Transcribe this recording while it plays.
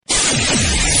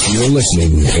You're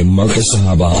listening to Marcus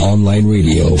Sahaba Online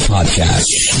Radio Podcast.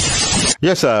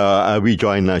 Yes, we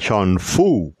join Sean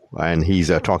Fu, and he's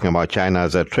talking about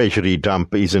China's treasury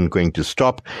dump isn't going to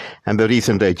stop. And the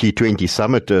recent G20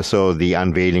 summit saw the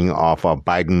unveiling of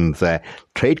Biden's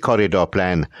trade corridor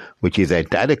plan, which is a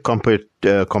direct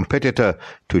competitor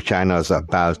to China's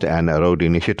Belt and Road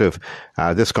Initiative.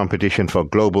 This competition for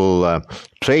global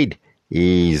trade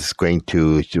is going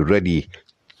to really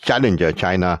challenge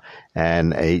China,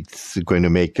 and it's going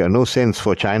to make no sense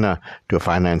for China to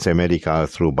finance America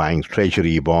through buying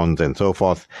treasury bonds and so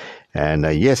forth. And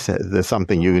yes, there's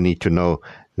something you need to know,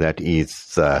 that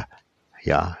is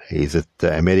it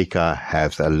America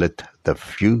has lit the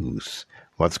fuse.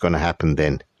 What's going to happen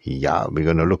then? Yeah, we're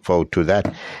going to look forward to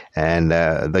that. And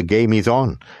the game is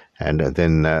on. And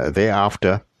then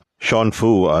thereafter, Sean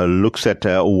Fu looks at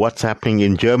what's happening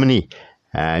in Germany,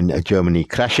 and Germany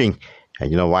crashing. And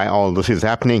you know why all this is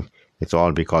happening? It's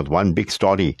all because one big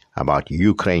story about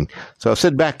Ukraine. So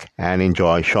sit back and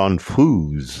enjoy Sean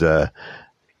Fu's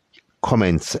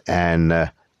comments,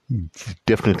 and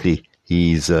definitely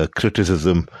his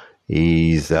criticism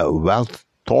is well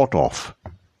thought of.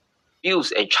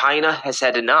 And China has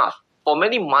had enough. For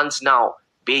many months now,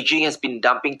 Beijing has been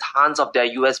dumping tons of their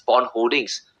US bond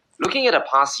holdings. Looking at the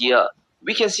past year,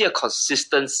 we can see a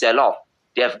consistent sell-off.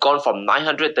 They have gone from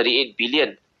 938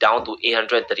 billion down to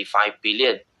 835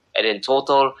 billion. And in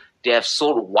total, they have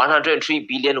sold 103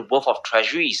 billion worth of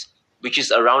treasuries, which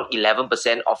is around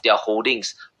 11% of their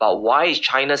holdings. But why is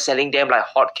China selling them like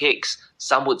hotcakes?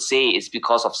 Some would say it's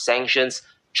because of sanctions.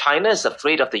 China is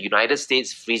afraid of the United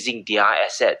States freezing their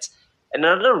assets.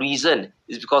 Another reason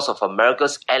is because of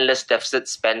America's endless deficit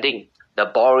spending. The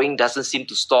borrowing doesn't seem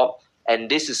to stop, and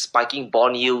this is spiking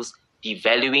bond yields,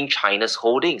 devaluing China's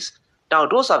holdings. Now,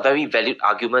 those are very valid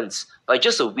arguments, but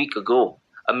just a week ago,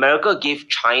 America gave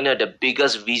China the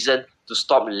biggest reason to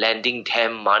stop lending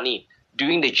them money.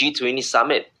 During the G20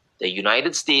 summit, the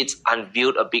United States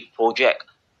unveiled a big project.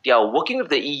 They are working with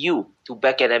the EU to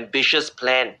back an ambitious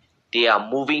plan. They are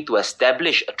moving to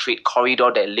establish a trade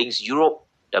corridor that links Europe,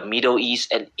 the Middle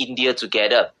East, and India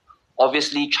together.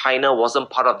 Obviously, China wasn't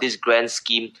part of this grand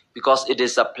scheme because it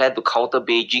is a plan to counter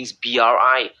Beijing's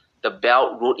BRI, the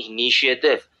Belt Road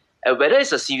Initiative. And whether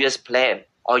it's a serious plan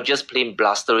or just plain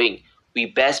blustering, we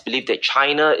best believe that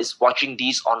China is watching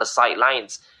these on the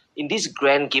sidelines. In this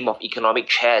grand game of economic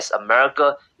chess,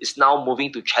 America is now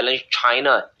moving to challenge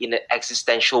China in an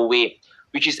existential way,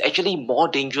 which is actually more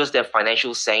dangerous than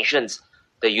financial sanctions.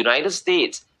 The United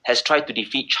States has tried to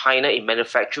defeat China in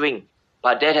manufacturing,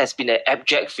 but that has been an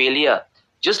abject failure.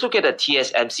 Just look at the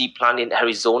TSMC plant in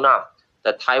Arizona.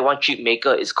 The Taiwan chip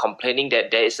maker is complaining that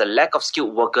there is a lack of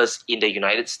skilled workers in the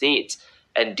United States,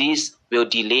 and this will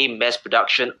delay mass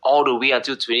production all the way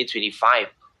until 2025,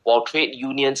 while trade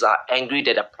unions are angry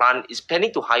that the plant is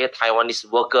planning to hire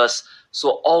Taiwanese workers.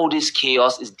 So all this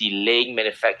chaos is delaying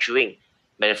manufacturing.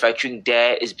 Manufacturing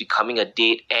there is becoming a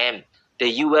dead end. The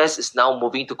US is now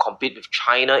moving to compete with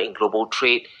China in global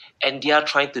trade, and they are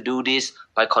trying to do this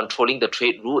by controlling the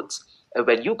trade routes. And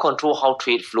when you control how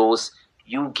trade flows,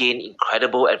 you gain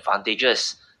incredible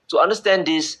advantages. To understand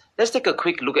this, let's take a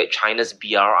quick look at China's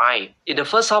BRI. In the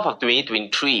first half of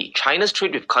 2023, China's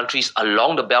trade with countries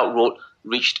along the Belt Road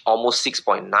reached almost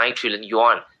 6.9 trillion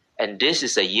yuan, and this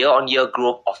is a year-on-year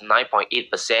growth of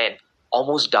 9.8%,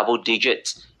 almost double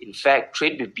digits. In fact,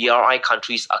 trade with BRI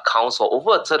countries accounts for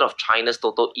over a third of China's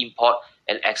total import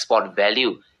and export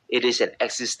value. It is an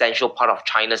existential part of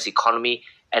China's economy,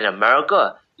 and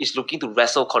America is looking to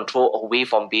wrestle control away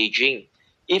from Beijing.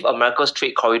 If America's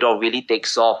trade corridor really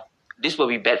takes off, this will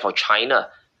be bad for China.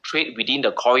 Trade within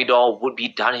the corridor would be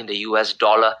done in the US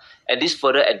dollar, and this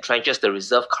further entrenches the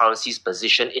reserve currency's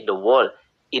position in the world.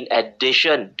 In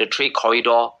addition, the trade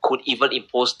corridor could even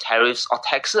impose tariffs or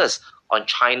taxes on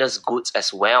China's goods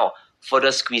as well,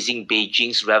 further squeezing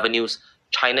Beijing's revenues.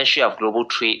 China's share of global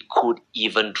trade could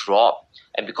even drop.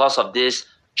 And because of this,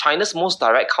 China's most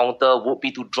direct counter would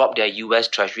be to drop their US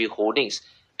Treasury holdings.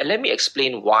 And let me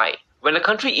explain why. When a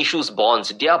country issues bonds,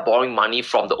 they are borrowing money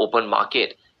from the open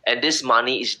market, and this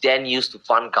money is then used to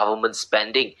fund government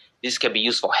spending. This can be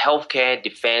used for healthcare,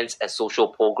 defense, and social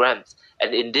programs.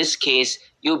 And in this case,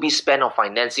 it will be spent on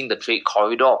financing the trade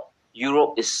corridor.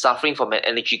 Europe is suffering from an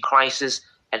energy crisis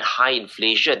and high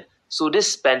inflation, so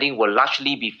this spending will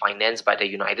largely be financed by the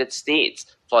United States.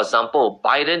 For example,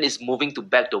 Biden is moving to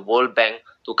back the World Bank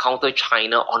to counter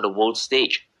China on the world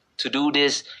stage. To do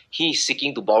this, he is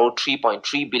seeking to borrow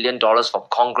 $3.3 billion from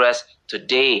Congress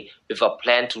today with a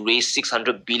plan to raise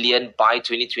 $600 billion by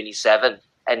 2027.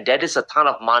 And that is a ton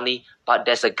of money, but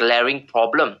there's a glaring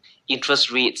problem. Interest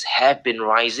rates have been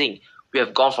rising. We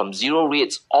have gone from zero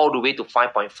rates all the way to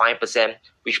 5.5%,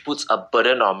 which puts a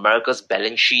burden on America's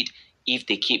balance sheet if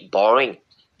they keep borrowing.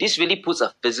 This really puts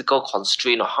a physical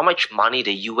constraint on how much money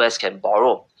the US can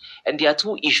borrow. And there are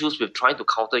two issues with trying to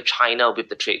counter China with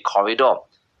the trade corridor.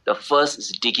 The first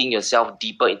is digging yourself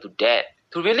deeper into debt.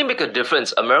 To really make a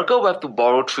difference, America will have to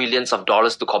borrow trillions of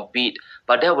dollars to compete,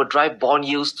 but that will drive bond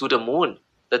yields to the moon.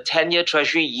 The 10-year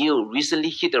Treasury yield recently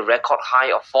hit a record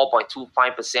high of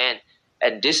 4.25%,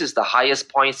 and this is the highest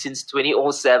point since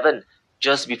 2007,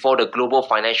 just before the global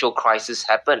financial crisis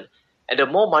happened. And the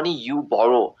more money you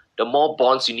borrow, the more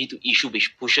bonds you need to issue,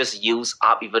 which pushes yields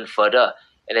up even further.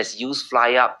 And as yields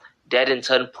fly up, that in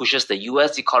turn pushes the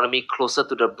US economy closer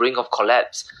to the brink of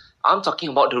collapse. I'm talking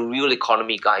about the real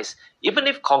economy, guys. Even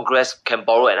if Congress can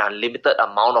borrow an unlimited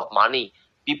amount of money,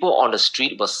 people on the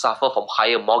street will suffer from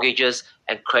higher mortgages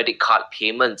and credit card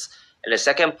payments. And the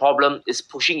second problem is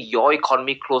pushing your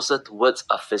economy closer towards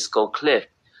a fiscal cliff.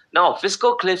 Now, a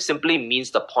fiscal cliff simply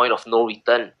means the point of no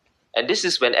return. And this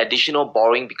is when additional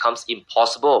borrowing becomes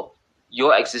impossible.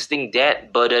 Your existing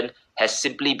debt burden has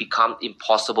simply become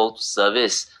impossible to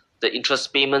service. The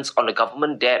interest payments on the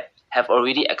government debt have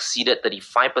already exceeded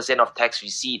 35% of tax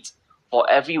receipts. For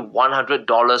every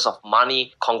 $100 of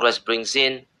money Congress brings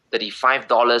in,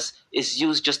 $35 is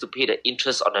used just to pay the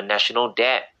interest on the national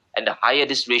debt. And the higher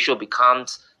this ratio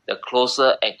becomes, the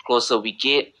closer and closer we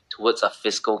get towards a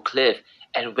fiscal cliff.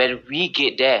 And when we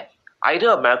get there, either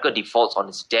America defaults on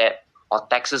its debt or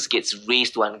taxes gets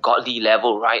raised to an ungodly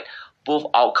level, right? Both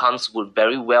outcomes would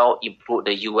very well implode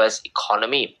the US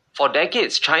economy. For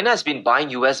decades, China has been buying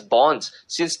US bonds.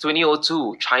 Since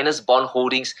 2002, China's bond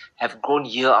holdings have grown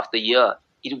year after year.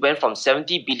 It went from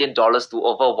 $70 billion to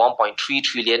over $1.3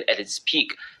 trillion at its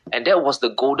peak. And that was the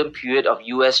golden period of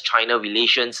US-China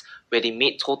relations, where they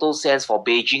made total sense for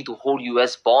Beijing to hold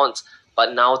US bonds.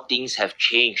 But now things have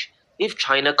changed. If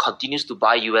China continues to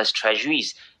buy US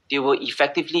treasuries, they will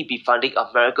effectively be funding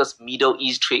America's Middle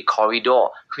East trade corridor.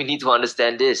 We need to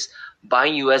understand this.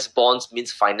 Buying US bonds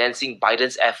means financing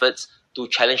Biden's efforts to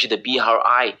challenge the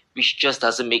BRI, which just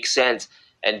doesn't make sense.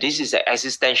 And this is an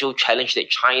existential challenge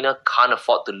that China can't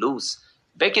afford to lose.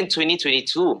 Back in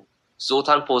 2022,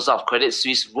 Zoltan Poza of Credit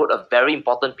Suisse wrote a very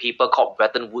important paper called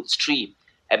Bretton Woods 3.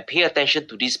 And pay attention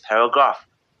to this paragraph.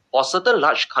 For certain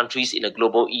large countries in the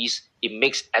global East, it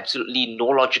makes absolutely no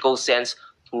logical sense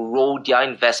to roll their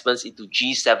investments into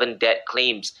G7 debt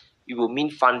claims. It will mean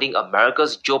funding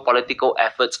America's geopolitical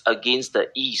efforts against the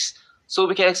East. So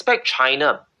we can expect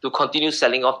China to continue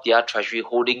selling off their treasury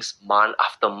holdings month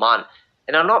after month.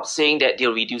 And I'm not saying that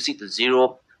they'll reduce it to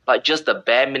zero, but just the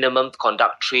bare minimum to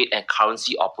conduct trade and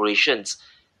currency operations.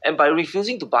 And by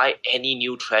refusing to buy any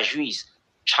new treasuries,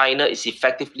 China is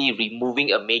effectively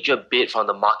removing a major bid from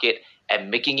the market and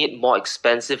making it more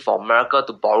expensive for America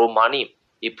to borrow money.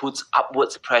 It puts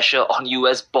upwards pressure on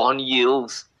US bond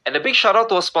yields. And a big shout out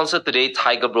to our sponsor today,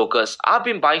 Tiger Brokers. I've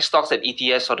been buying stocks and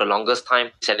ETFs for the longest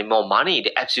time. Sending more money,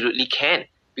 they absolutely can.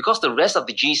 Because the rest of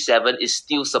the G7 is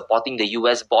still supporting the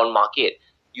US bond market.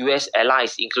 US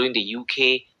allies, including the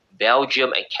UK,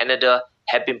 Belgium, and Canada,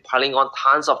 have been piling on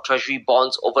tons of treasury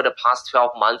bonds over the past 12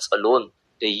 months alone.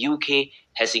 The UK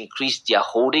has increased their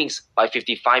holdings by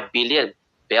 $55 billion.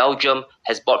 Belgium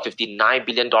has bought $59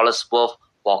 billion worth,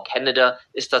 while Canada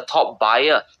is the top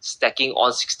buyer, stacking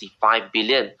on $65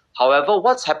 billion. However,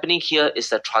 what's happening here is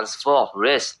the transfer of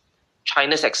risk.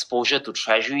 China's exposure to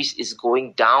treasuries is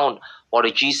going down, while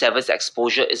the G7's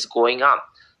exposure is going up.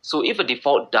 So if a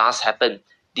default does happen,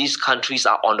 these countries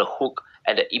are on the hook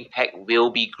and the impact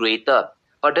will be greater.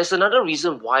 But there's another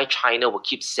reason why China will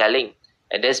keep selling,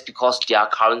 and that's because their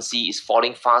currency is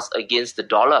falling fast against the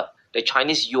dollar. The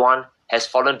Chinese yuan has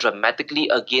fallen dramatically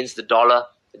against the dollar,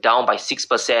 down by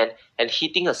 6% and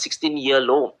hitting a 16-year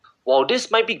low. While this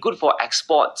might be good for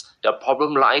exports, the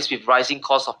problem lies with rising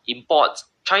costs of imports.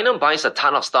 China buys a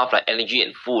ton of stuff like energy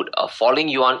and food. A falling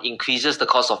yuan increases the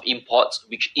cost of imports,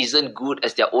 which isn't good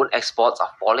as their own exports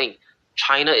are falling.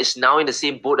 China is now in the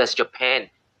same boat as Japan.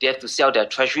 They have to sell their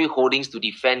treasury holdings to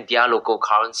defend their local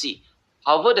currency.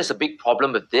 However, there's a big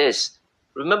problem with this.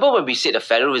 Remember when we said the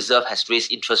Federal Reserve has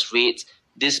raised interest rates?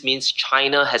 This means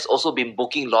China has also been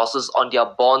booking losses on their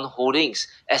bond holdings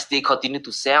as they continue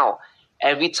to sell.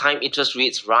 Every time interest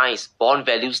rates rise, bond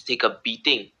values take a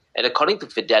beating. And according to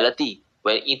Fidelity,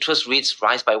 when interest rates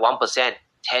rise by 1%,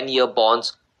 10-year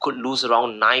bonds could lose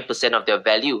around 9% of their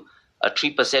value. A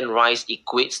 3% rise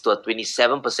equates to a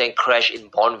 27% crash in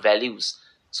bond values.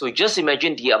 So just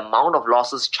imagine the amount of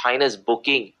losses China is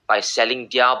booking by selling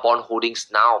their bond holdings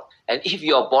now. And if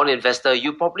you're a bond investor,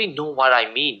 you probably know what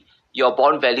I mean. your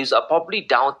bond values are probably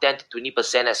down 10 to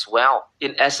 20% as well.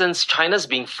 In essence, China's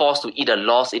being forced to eat a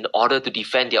loss in order to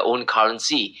defend their own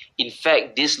currency. In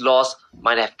fact, this loss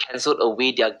might have cancelled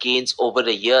away their gains over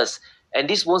the years. And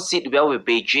this won't sit well with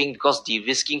Beijing because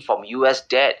de-risking from US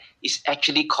debt is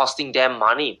actually costing them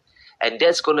money. And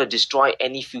that's going to destroy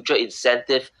any future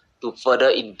incentive to further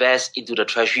invest into the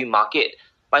treasury market.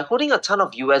 By holding a ton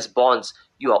of US bonds,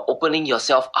 you are opening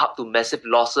yourself up to massive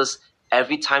losses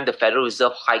every time the Federal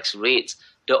Reserve hikes rates.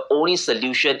 The only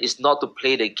solution is not to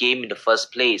play the game in the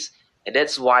first place. And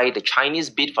that's why the Chinese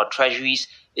bid for treasuries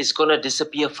is going to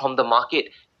disappear from the market.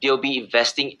 They'll be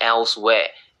investing elsewhere.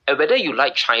 And whether you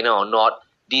like China or not,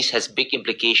 this has big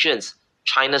implications.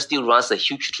 China still runs a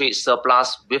huge trade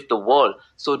surplus with the world,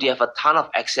 so they have a ton of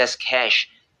excess cash.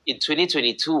 In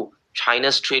 2022,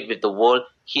 China's trade with the world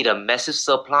hit a massive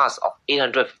surplus of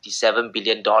 $857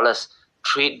 billion.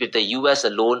 Trade with the US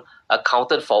alone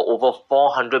accounted for over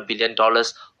 $400 billion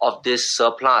of this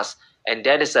surplus. And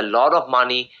that is a lot of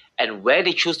money, and where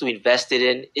they choose to invest it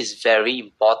in is very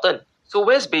important. So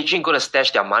where's Beijing going to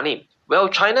stash their money? Well,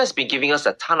 China has been giving us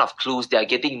a ton of clues that are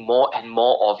getting more and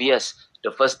more obvious.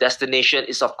 The first destination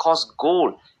is of course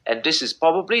gold, and this is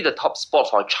probably the top spot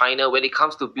for China when it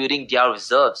comes to building their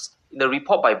reserves. In a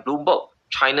report by Bloomberg,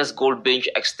 China's gold binge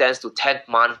extends to 10th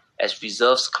month as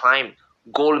reserves climb.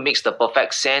 Gold makes the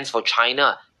perfect sense for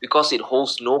China because it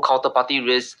holds no counterparty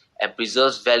risk and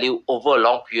preserves value over a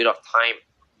long period of time.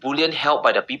 Bullion held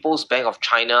by the People's Bank of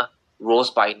China rose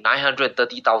by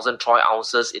 930,000 troy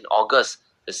ounces in August,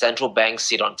 the central bank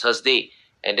said on Thursday,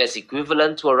 and that's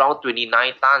equivalent to around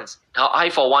 29 tons. Now, I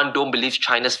for one don't believe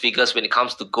China's figures when it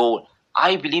comes to gold.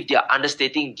 I believe they are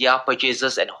understating their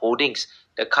purchases and holdings.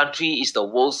 The country is the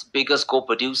world's biggest gold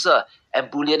producer,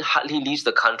 and bullion hardly leaves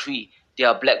the country. They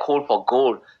are a black hole for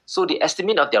gold, so the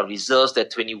estimate of their reserves, the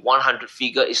 2100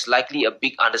 figure, is likely a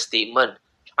big understatement.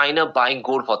 China buying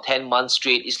gold for 10 months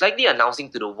straight is likely announcing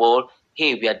to the world,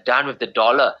 hey, we are done with the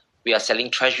dollar. We are selling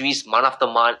treasuries month after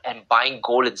month and buying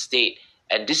gold instead.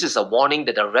 And this is a warning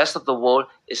that the rest of the world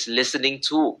is listening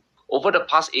to. Over the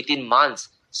past 18 months,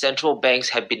 central banks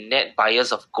have been net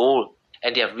buyers of gold,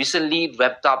 and they have recently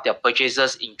wrapped up their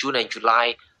purchases in June and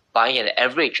July, buying an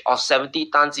average of 70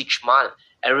 tons each month.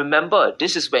 And remember,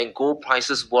 this is when gold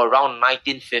prices were around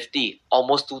 $1,950,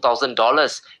 almost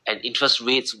 $2,000, and interest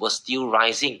rates were still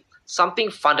rising.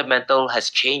 Something fundamental has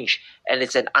changed, and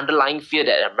it's an underlying fear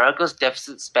that America's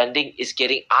deficit spending is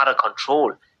getting out of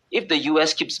control. If the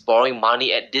US keeps borrowing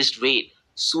money at this rate,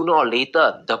 sooner or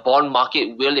later, the bond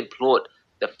market will implode.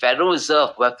 The Federal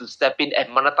Reserve will have to step in and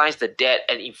monetize the debt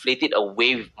and inflate it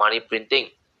away with money printing.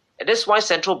 And that's why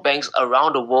central banks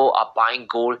around the world are buying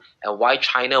gold and why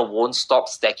China won't stop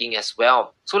stacking as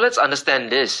well. So let's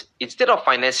understand this. Instead of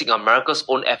financing America's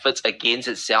own efforts against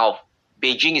itself,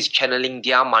 Beijing is channeling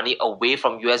their money away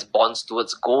from US bonds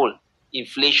towards gold.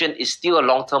 Inflation is still a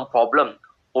long-term problem.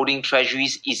 Holding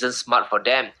treasuries isn't smart for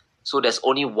them, so there's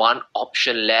only one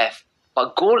option left.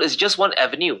 But gold is just one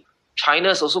avenue. China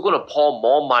is also going to pour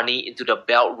more money into the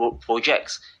Belt Road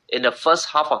projects. In the first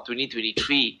half of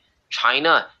 2023,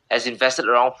 China has invested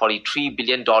around $43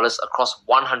 billion across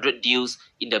 100 deals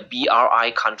in the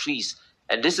BRI countries.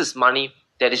 And this is money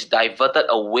that is diverted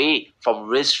away from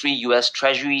risk-free US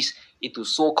treasuries into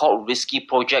so-called risky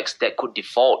projects that could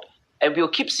default. And we'll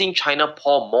keep seeing China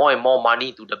pour more and more money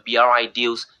into the BRI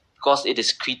deals because it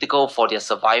is critical for their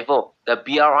survival. The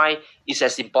BRI is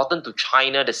as important to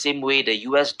China the same way the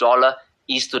US dollar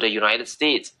is to the United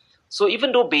States. So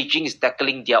even though Beijing is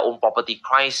tackling their own property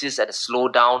crisis at a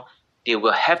slowdown, they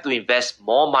will have to invest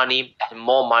more money and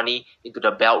more money into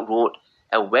the Belt Road.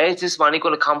 And where is this money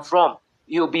going to come from?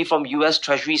 It will be from US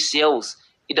Treasury sales.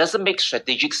 It doesn't make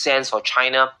strategic sense for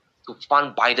China to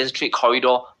fund Biden's trade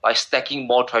corridor by stacking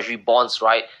more treasury bonds,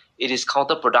 right? It is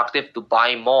counterproductive to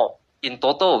buy more. In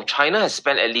total, China has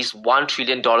spent at least $1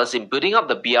 trillion in building up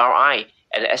the BRI,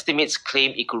 and estimates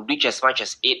claim it could reach as much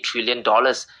as $8 trillion.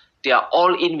 They are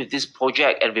all in with this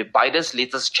project, and with Biden's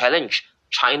latest challenge,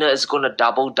 China is going to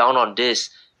double down on this.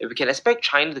 And we can expect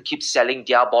China to keep selling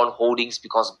their bond holdings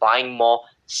because buying more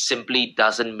simply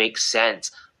doesn't make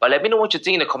sense. But let me know what you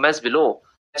think in the comments below.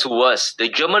 To us, the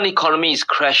German economy is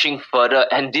crashing further,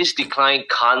 and this decline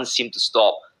can't seem to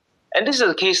stop. And this is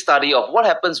a case study of what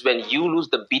happens when you lose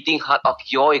the beating heart of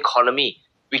your economy,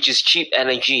 which is cheap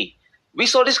energy. We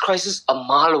saw this crisis a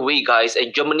mile away, guys,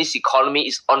 and Germany's economy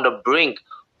is on the brink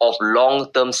of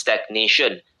long-term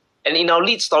stagnation. And in our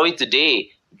lead story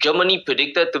today, Germany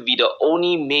predicted to be the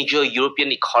only major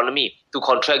European economy to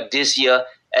contract this year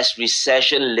as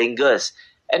recession lingers.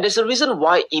 And there's a reason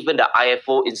why even the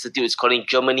IFO Institute is calling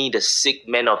Germany the sick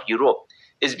man of Europe.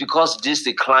 is because this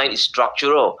decline is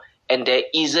structural and there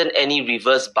isn't any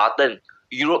reverse button.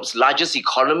 Europe's largest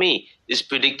economy is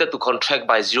predicted to contract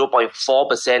by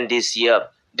 0.4% this year.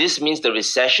 This means the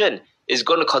recession is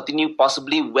going to continue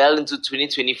possibly well into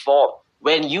 2024.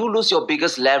 When you lose your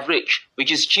biggest leverage,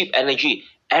 which is cheap energy,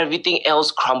 everything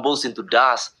else crumbles into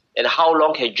dust. And how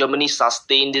long can Germany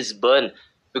sustain this burn?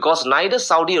 Because neither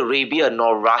Saudi Arabia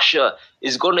nor Russia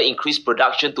is going to increase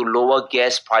production to lower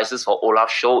gas prices for Olaf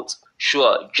Scholz.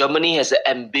 Sure, Germany has an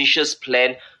ambitious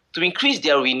plan to increase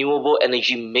their renewable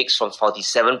energy mix from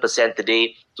 47%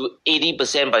 today to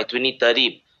 80% by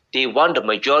 2030. They want the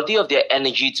majority of their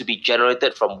energy to be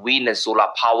generated from wind and solar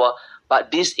power,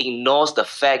 but this ignores the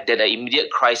fact that the immediate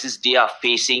crisis they are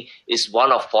facing is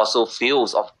one of fossil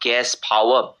fuels, of gas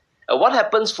power. And what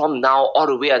happens from now all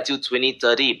the way until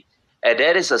 2030? And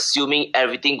that is assuming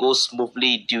everything goes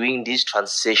smoothly during this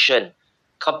transition.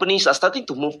 Companies are starting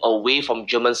to move away from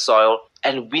German soil,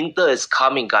 and winter is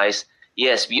coming, guys.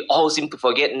 Yes, we all seem to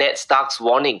forget Ned Stark's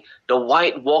warning. The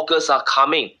White Walkers are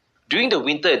coming. During the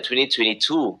winter in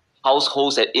 2022,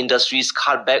 households and industries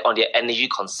cut back on their energy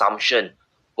consumption.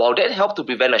 While that helped to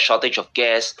prevent a shortage of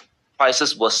gas,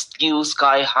 prices were still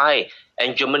sky high,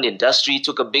 and German industry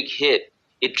took a big hit.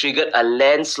 It triggered a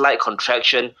landslide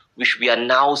contraction, which we are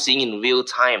now seeing in real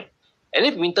time. And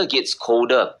if winter gets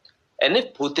colder, and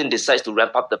if Putin decides to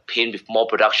ramp up the pain with more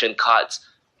production cuts,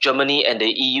 Germany and the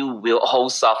EU will all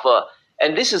suffer.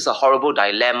 And this is a horrible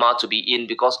dilemma to be in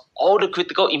because all the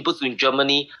critical inputs in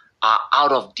Germany are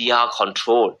out of their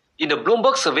control. In the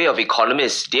Bloomberg survey of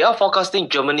economists, they are forecasting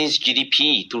Germany's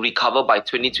GDP to recover by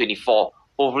 2024,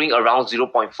 hovering around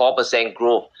 0.4%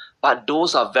 growth. But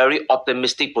those are very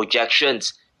optimistic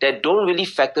projections that don't really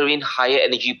factor in higher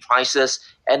energy prices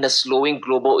and a slowing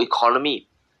global economy.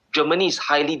 Germany is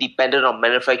highly dependent on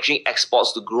manufacturing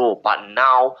exports to grow, but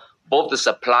now both the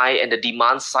supply and the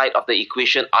demand side of the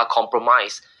equation are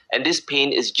compromised, and this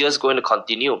pain is just going to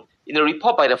continue. In a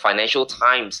report by the Financial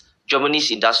Times, Germany's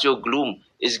industrial gloom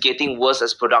is getting worse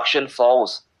as production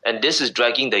falls, and this is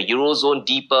dragging the Eurozone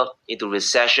deeper into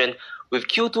recession, with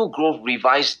Q2 growth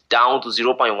revised down to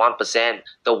 0.1%.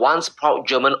 The once proud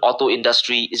German auto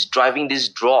industry is driving this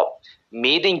drop.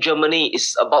 Made in Germany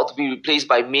is about to be replaced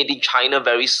by Made in China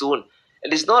very soon.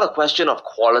 And it's not a question of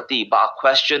quality, but a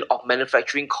question of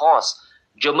manufacturing costs.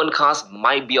 German cars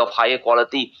might be of higher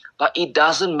quality, but it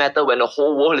doesn't matter when the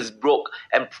whole world is broke,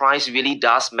 and price really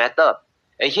does matter.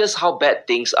 And here's how bad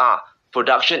things are.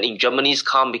 Production in Germany's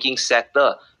car-making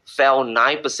sector fell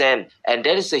 9%, and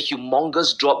that is a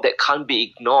humongous drop that can't be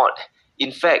ignored.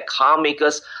 In fact, car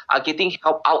makers are getting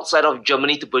help outside of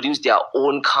Germany to produce their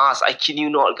own cars. I kid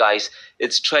you not, guys.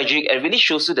 It's tragic and really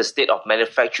shows you the state of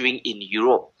manufacturing in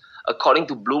Europe. According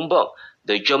to Bloomberg,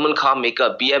 the German car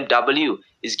maker BMW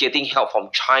is getting help from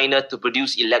China to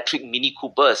produce electric Mini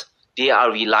Coopers. They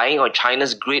are relying on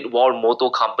China's Great Wall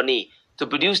Motor Company to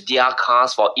produce their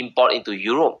cars for import into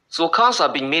Europe. So cars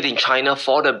are being made in China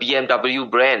for the BMW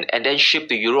brand and then shipped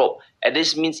to Europe. And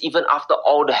this means even after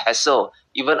all the hassle,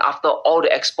 even after all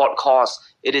the export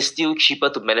costs, it is still cheaper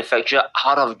to manufacture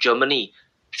out of Germany.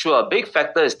 Sure, a big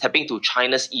factor is tapping to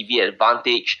China's EV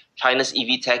advantage. China's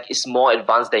EV tech is more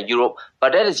advanced than Europe,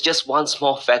 but that is just one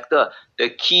small factor. The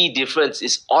key difference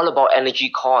is all about energy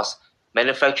costs.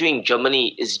 Manufacturing in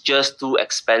Germany is just too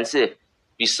expensive.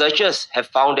 Researchers have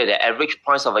found that the average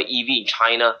price of an EV in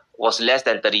China was less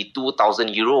than 32,000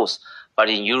 euros, but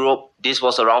in Europe, this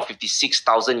was around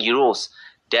 56,000 euros.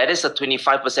 That is a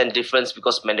 25% difference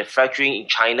because manufacturing in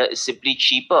China is simply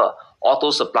cheaper.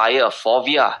 Auto supplier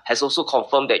Forvia has also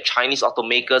confirmed that Chinese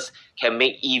automakers can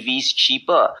make EVs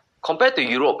cheaper. Compared to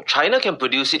Europe, China can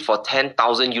produce it for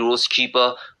 10,000 euros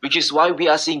cheaper, which is why we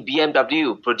are seeing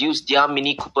BMW produce their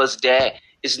Mini Coopers there.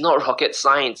 It's not rocket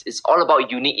science, it's all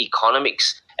about unique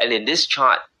economics. And in this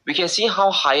chart, we can see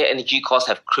how higher energy costs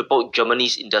have crippled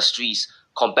Germany's industries.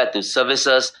 Compared to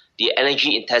services, the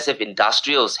energy-intensive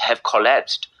industrials have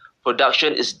collapsed.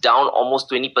 Production is down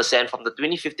almost 20% from the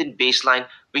 2015 baseline,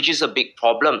 which is a big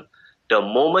problem. The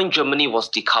moment Germany was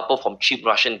decoupled from cheap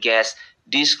Russian gas,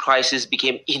 this crisis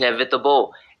became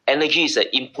inevitable. Energy is an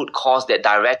input cost that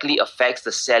directly affects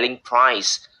the selling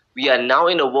price. We are now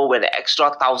in a world where the extra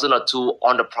 1,000 or 2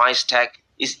 on the price tag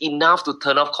is enough to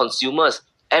turn off consumers.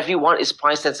 Everyone is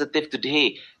price sensitive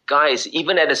today. Guys,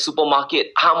 even at the supermarket,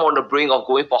 I'm on the brink of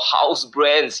going for house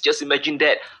brands. Just imagine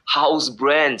that, house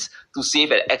brands, to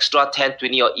save an extra 10,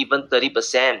 20 or even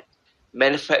 30%.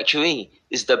 Manufacturing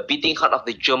is the beating heart of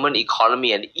the German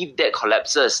economy, and if that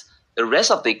collapses, the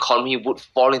rest of the economy would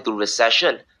fall into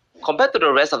recession. Compared to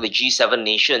the rest of the G7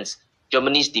 nations,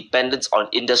 Germany's dependence on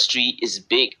industry is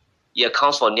big. It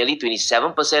accounts for nearly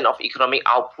 27% of economic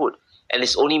output and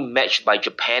is only matched by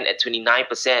Japan at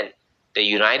 29%. The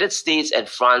United States and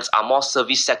France are more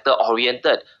service sector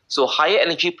oriented, so higher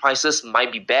energy prices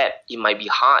might be bad, it might be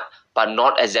hard, but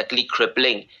not exactly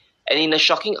crippling. And in a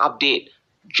shocking update,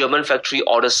 German factory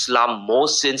orders slumped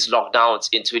most since lockdowns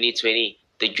in 2020.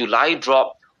 The July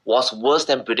drop was worse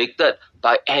than predicted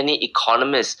by any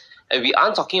economist. And we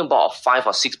aren't talking about a 5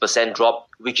 or 6% drop,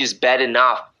 which is bad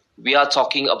enough. We are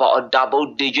talking about a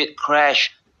double-digit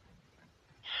crash.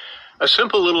 A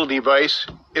simple little device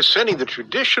is sending the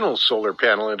traditional solar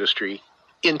panel industry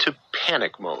into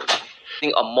panic mode.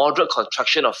 A moderate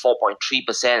contraction of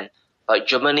 4.3%, but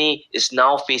Germany is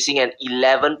now facing an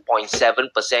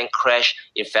 11.7% crash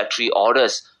in factory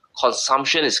orders.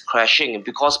 Consumption is crashing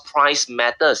because price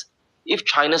matters. If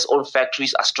China's own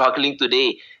factories are struggling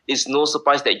today, it's no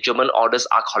surprise that German orders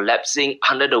are collapsing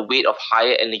under the weight of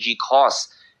higher energy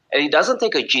costs. And it doesn't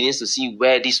take a genius to see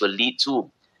where this will lead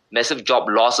to. Massive job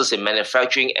losses in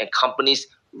manufacturing and companies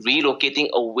relocating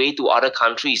away to other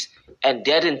countries, and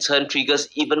that in turn triggers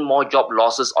even more job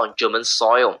losses on German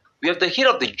soil. We have the head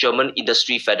of the German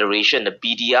Industry Federation, the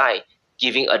BDI,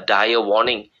 giving a dire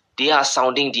warning. They are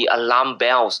sounding the alarm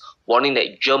bells, warning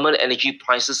that German energy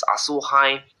prices are so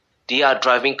high, they are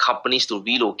driving companies to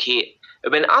relocate.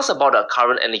 And when asked about the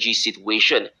current energy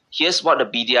situation, here's what the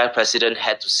BDI president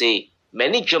had to say.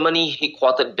 Many Germany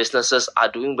headquartered businesses are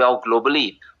doing well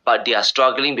globally, but they are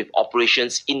struggling with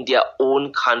operations in their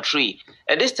own country.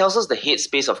 And this tells us the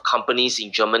headspace of companies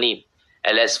in Germany.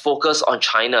 And let's focus on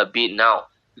China a bit now,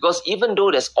 because even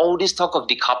though there's all this talk of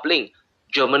decoupling,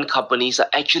 German companies are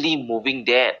actually moving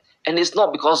there. And it's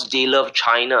not because they love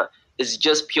China, it's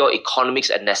just pure economics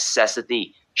and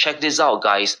necessity. Check this out,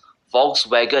 guys.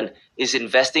 Volkswagen is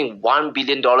investing $1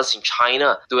 billion in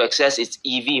China to access its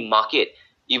EV market.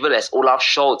 Even as Olaf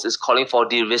Scholz is calling for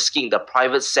de-risking, the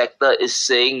private sector is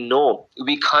saying no,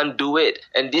 we can't do it.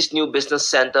 And this new business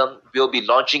center will be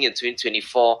launching in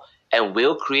 2024 and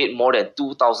will create more than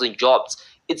 2,000 jobs.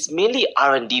 It's mainly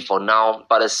R&D for now,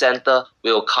 but the center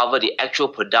will cover the actual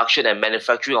production and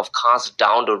manufacturing of cars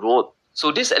down the road.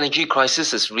 So this energy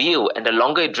crisis is real, and the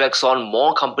longer it drags on,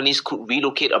 more companies could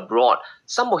relocate abroad.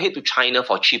 Some will head to China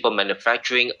for cheaper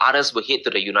manufacturing, others will head to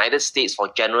the United States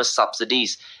for generous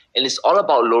subsidies. And it's all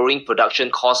about lowering production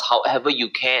costs however you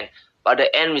can, but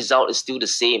the end result is still the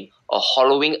same, a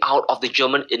hollowing out of the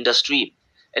German industry.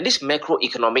 And this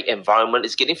macroeconomic environment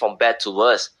is getting from bad to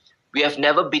worse. We have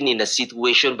never been in a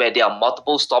situation where there are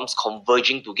multiple storms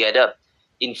converging together.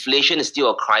 Inflation is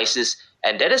still a crisis,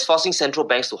 and that is forcing central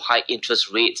banks to hike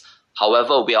interest rates.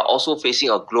 However, we are also facing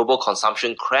a global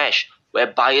consumption crash,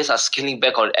 where buyers are scaling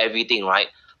back on everything, right?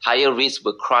 Higher rates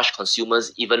will crush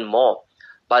consumers even more.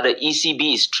 But the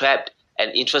ECB is trapped,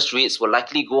 and interest rates will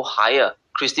likely go higher.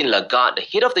 Christine Lagarde, the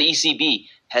head of the ECB,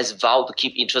 has vowed to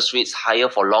keep interest rates higher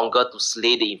for longer to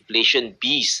slay the inflation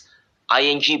beast.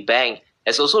 ING Bank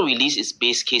has also released its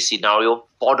base case scenario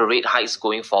for the rate hikes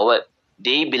going forward.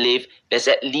 They believe there's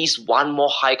at least one more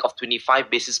hike of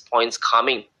 25 basis points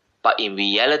coming. But in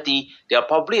reality, there are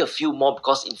probably a few more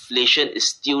because inflation is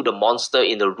still the monster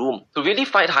in the room. To really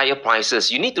fight higher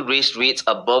prices, you need to raise rates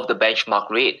above the benchmark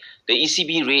rate. The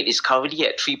ECB rate is currently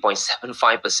at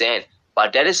 3.75%,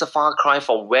 but that is a far cry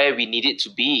from where we need it to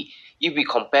be. If we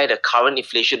compare the current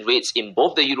inflation rates in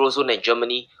both the Eurozone and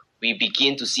Germany, we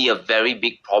begin to see a very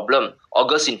big problem.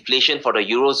 August inflation for the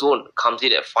Eurozone comes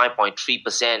in at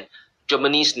 5.3%.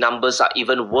 Germany's numbers are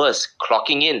even worse,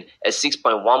 clocking in at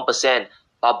 6.1%,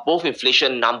 but both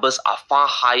inflation numbers are far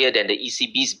higher than the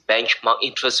ECB's benchmark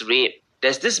interest rate.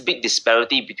 There's this big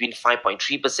disparity between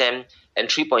 5.3% and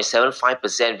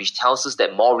 3.75%, which tells us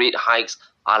that more rate hikes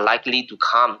are likely to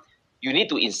come. You need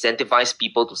to incentivize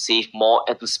people to save more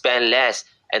and to spend less.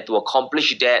 And to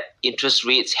accomplish that, interest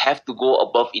rates have to go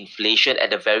above inflation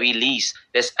at the very least.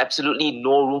 There's absolutely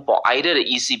no room for either the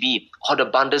ECB or the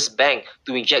Bundesbank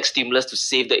to inject stimulus to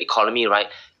save the economy, right?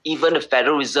 Even the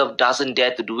Federal Reserve doesn't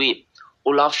dare to do it.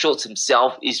 Olaf Scholz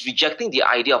himself is rejecting the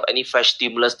idea of any fresh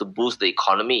stimulus to boost the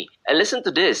economy. And listen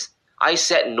to this. I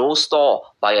set no store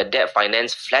by a debt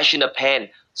finance flash in the pan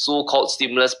so-called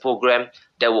stimulus program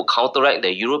that will counteract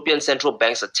the European Central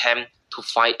Bank's attempt to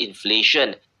fight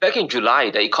inflation. Back in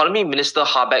July, the Economy Minister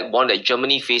Habeck warned that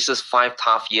Germany faces 5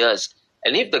 tough years.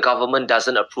 And if the government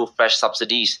doesn't approve fresh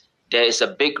subsidies, there is a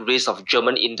big risk of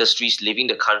German industries leaving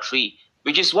the country,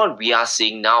 which is what we are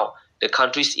seeing now. The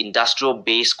country's industrial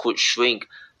base could shrink.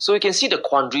 So you can see the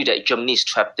quandary that Germany is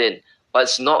trapped in. But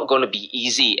it's not going to be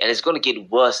easy, and it's going to get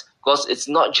worse because it's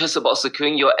not just about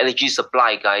securing your energy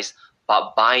supply, guys,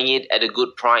 but buying it at a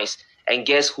good price. And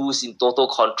guess who's in total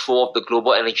control of the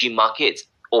global energy markets?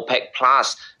 OPEC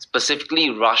Plus, specifically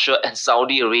Russia and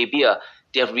Saudi Arabia,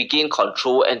 they have regained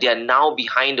control and they are now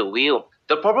behind the wheel.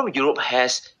 The problem Europe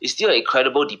has is still a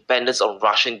credible dependence on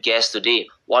Russian gas today.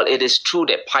 While it is true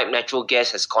that piped natural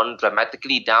gas has gone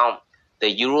dramatically down,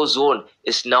 the Eurozone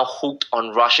is now hooked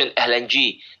on Russian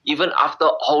LNG. Even after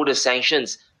all the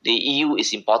sanctions, the EU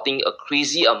is importing a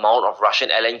crazy amount of Russian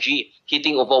LNG,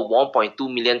 hitting over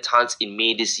 1.2 million tons in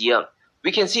May this year.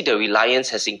 We can see the reliance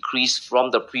has increased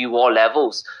from the pre-war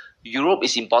levels. Europe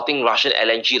is importing Russian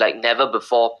LNG like never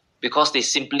before because they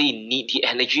simply need the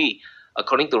energy.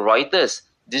 According to Reuters,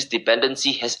 this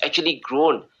dependency has actually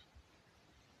grown.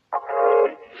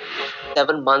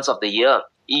 7 months of the year,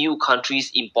 EU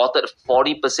countries imported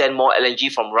 40% more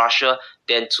LNG from Russia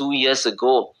than 2 years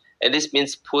ago. And this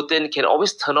means Putin can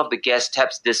always turn off the gas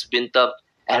taps this winter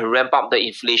and ramp up the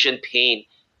inflation pain.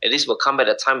 And this will come at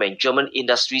a time when German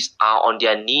industries are on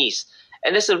their knees.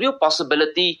 And there's a real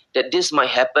possibility that this might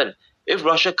happen. If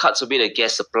Russia cuts away the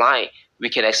gas supply, we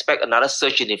can expect another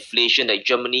surge in inflation that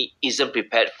Germany isn't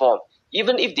prepared for.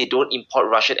 Even if they don't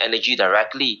import Russian energy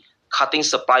directly, cutting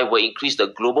supply will increase the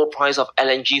global price of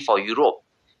LNG for Europe.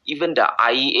 Even the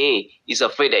IEA is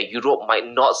afraid that Europe might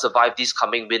not survive this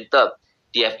coming winter.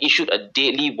 They have issued a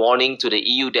deadly warning to the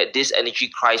EU that this energy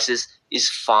crisis is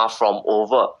far from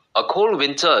over. A cold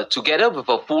winter, together with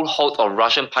a full halt of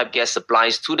Russian pipe gas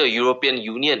supplies to the European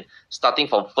Union starting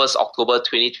from 1st October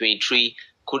 2023,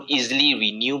 could easily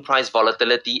renew price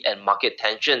volatility and market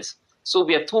tensions. So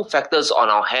we have two factors on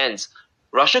our hands.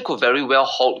 Russia could very well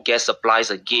halt gas supplies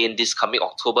again this coming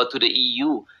October to the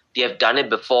EU. They have done it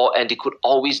before and they could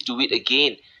always do it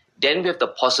again. Then we have the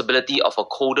possibility of a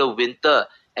colder winter,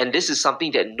 and this is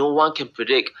something that no one can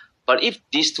predict. But if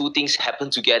these two things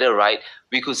happen together, right,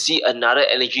 we could see another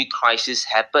energy crisis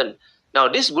happen. Now,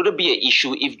 this wouldn't be an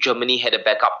issue if Germany had a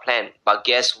backup plan. But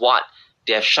guess what?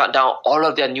 They have shut down all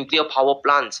of their nuclear power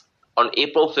plants. On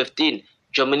April 15,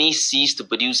 Germany ceased to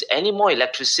produce any more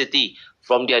electricity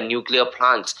from their nuclear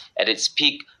plants. At its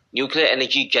peak, nuclear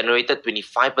energy generated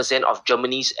 25% of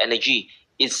Germany's energy.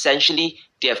 Essentially,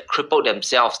 they have crippled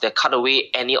themselves. They cut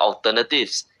away any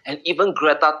alternatives. And even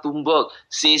Greta Thunberg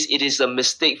says it is a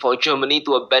mistake for Germany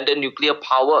to abandon nuclear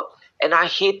power. And I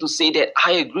hate to say that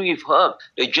I agree with her.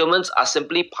 The Germans are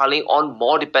simply piling on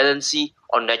more dependency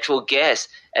on natural gas.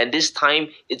 And this time,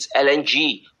 it's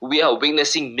LNG. We are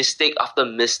witnessing mistake after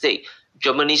mistake.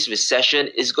 Germany's recession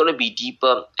is going to be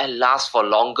deeper and last for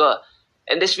longer.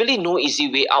 And there's really no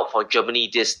easy way out for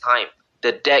Germany this time.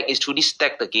 The deck is truly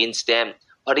stacked against them.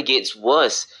 But it gets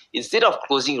worse. Instead of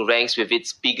closing ranks with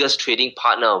its biggest trading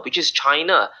partner, which is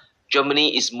China,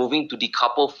 Germany is moving to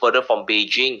decouple further from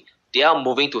Beijing. They are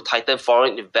moving to tighten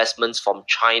foreign investments from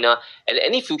China, and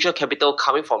any future capital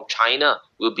coming from China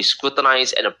will be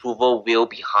scrutinized and approval will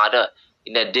be harder.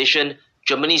 In addition,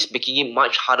 Germany is making it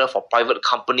much harder for private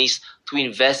companies to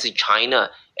invest in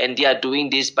China, and they are doing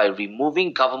this by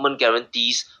removing government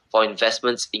guarantees for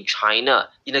investments in China.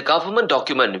 In a government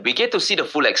document, we get to see the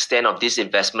full extent of these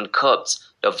investment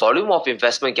curbs. The volume of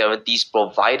investment guarantees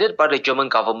provided by the German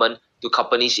government to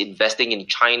companies investing in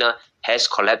China has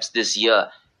collapsed this year.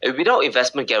 And without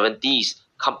investment guarantees,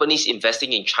 companies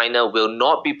investing in China will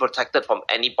not be protected from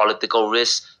any political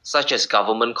risks, such as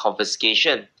government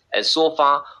confiscation. And so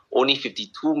far, only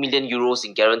 52 million euros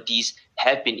in guarantees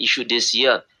have been issued this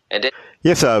year. And then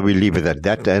Yes, we'll leave it at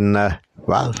that. And,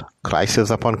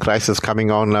 crisis upon crisis coming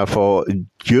on for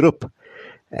Europe.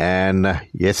 And,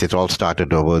 yes, it all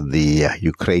started over the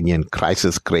Ukrainian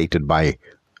crisis created by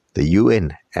the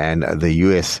UN and the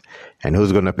US. And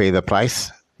who's going to pay the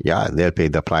price? Yeah, they'll pay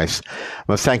the price.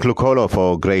 Must thank Lucolo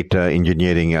for great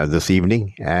engineering this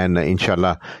evening. And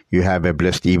inshallah, you have a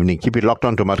blessed evening. Keep it locked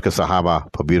on to Markaz Sahaba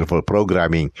for beautiful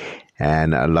programming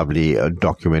and lovely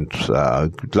documents,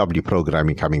 lovely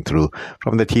programming coming through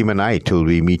from the team and I till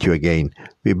we meet you again.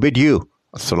 We bid you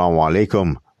Assalamu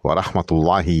alaikum wa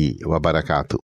rahmatullahi wa barakatuh.